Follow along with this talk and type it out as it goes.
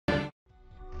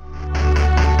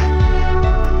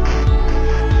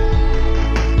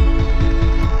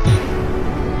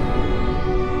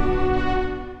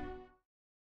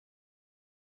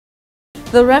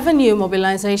The Revenue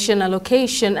Mobilization,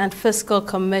 Allocation and Fiscal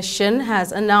Commission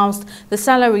has announced the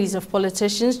salaries of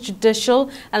politicians, judicial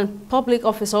and public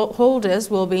office holders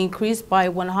will be increased by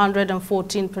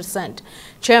 114%.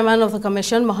 Chairman of the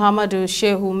Commission, Muhammadu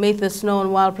Shehu, made this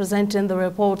known while presenting the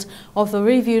report of the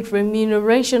reviewed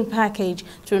remuneration package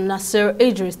to Nasir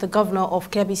Idris, the governor of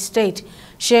Kebbi State.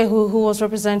 Shehu, who was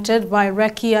represented by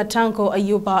Rekia Tanko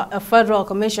Ayuba, a federal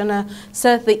commissioner,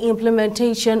 said the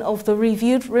implementation of the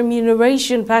reviewed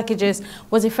remuneration packages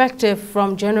was effective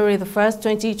from January the 1st,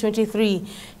 2023.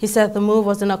 He said the move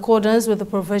was in accordance with the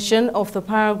provision of the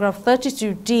paragraph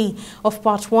 32D of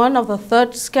Part 1 of the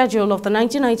third schedule of the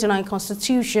 1999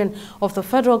 Constitution of the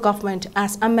federal government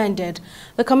as amended.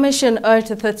 The commission urged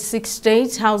the 36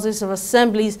 states, houses of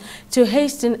assemblies to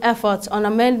hasten efforts on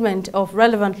amendment of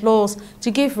relevant laws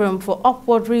to give room for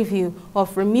upward review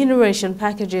of remuneration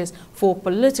packages for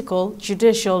political,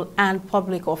 judicial and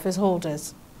public office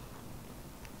holders.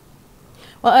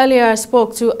 Well, earlier I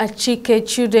spoke to Achike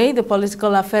Chude, the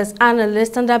political affairs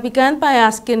analyst, and I began by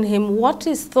asking him what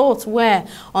his thoughts were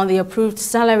on the approved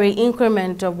salary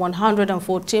increment of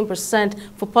 114%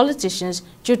 for politicians,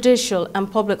 judicial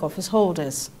and public office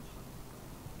holders.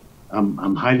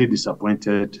 I'm highly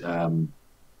disappointed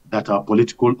that our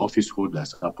political office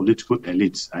holders, our political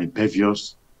elites are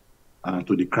impervious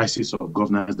to the crisis of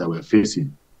governance that we're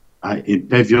facing, are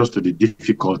impervious to the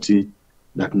difficulty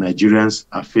that Nigerians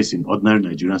are facing, ordinary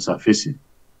Nigerians are facing.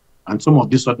 And some of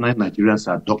these ordinary Nigerians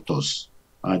are doctors,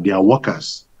 they are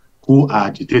workers who are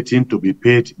agitating to be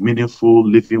paid meaningful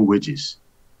living wages.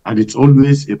 And it's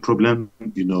always a problem,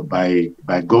 by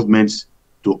governments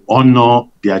to honor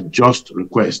their just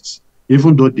requests,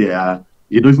 even though they are,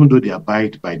 even though they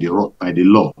abide by the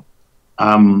law.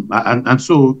 And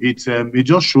so it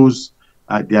just shows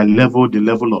the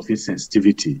level of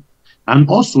insensitivity, and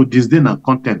also disdain and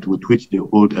contempt with which they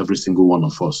hold every single one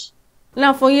of us.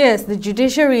 Now, for years, the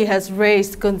judiciary has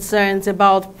raised concerns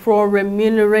about poor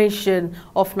remuneration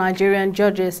of Nigerian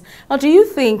judges. Now, do you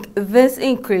think this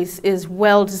increase is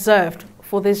well-deserved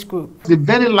for this group? The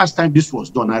very last time this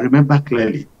was done, I remember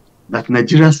clearly that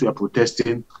Nigerians were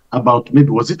protesting about, maybe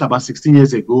was it about 16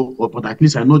 years ago, but at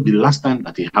least I know the last time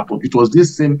that it happened, it was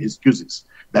these same excuses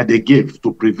that they gave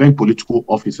to prevent political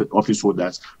office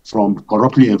holders from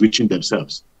corruptly enriching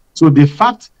themselves. So the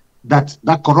fact that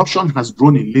corruption has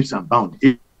grown in leaps and bounds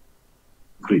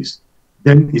increase,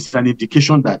 then it's an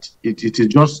indication that it is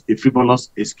just a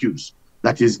frivolous excuse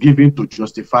that is given to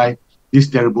justify this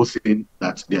terrible thing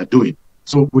that they are doing.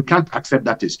 So we can't accept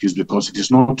that excuse because it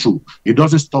is not true. It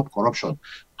doesn't stop corruption.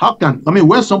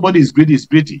 When somebody is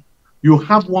greedy, you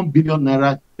have 1 billion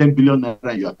naira, 10 billion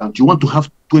naira in your account. You want to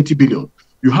have 20 billion.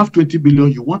 You have 20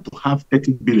 billion, you want to have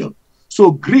 13 billion. So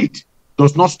greed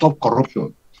does not stop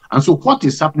corruption. And so what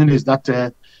is happening is that,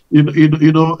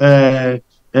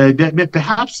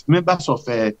 perhaps members of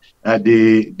the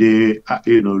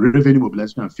Revenue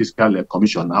Mobilization and Fiscal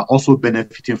Commission are also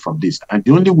benefiting from this. And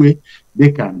the only way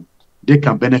they can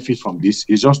benefit from this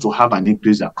is just to have an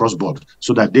increase across board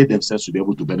so that they themselves will be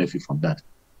able to benefit from that.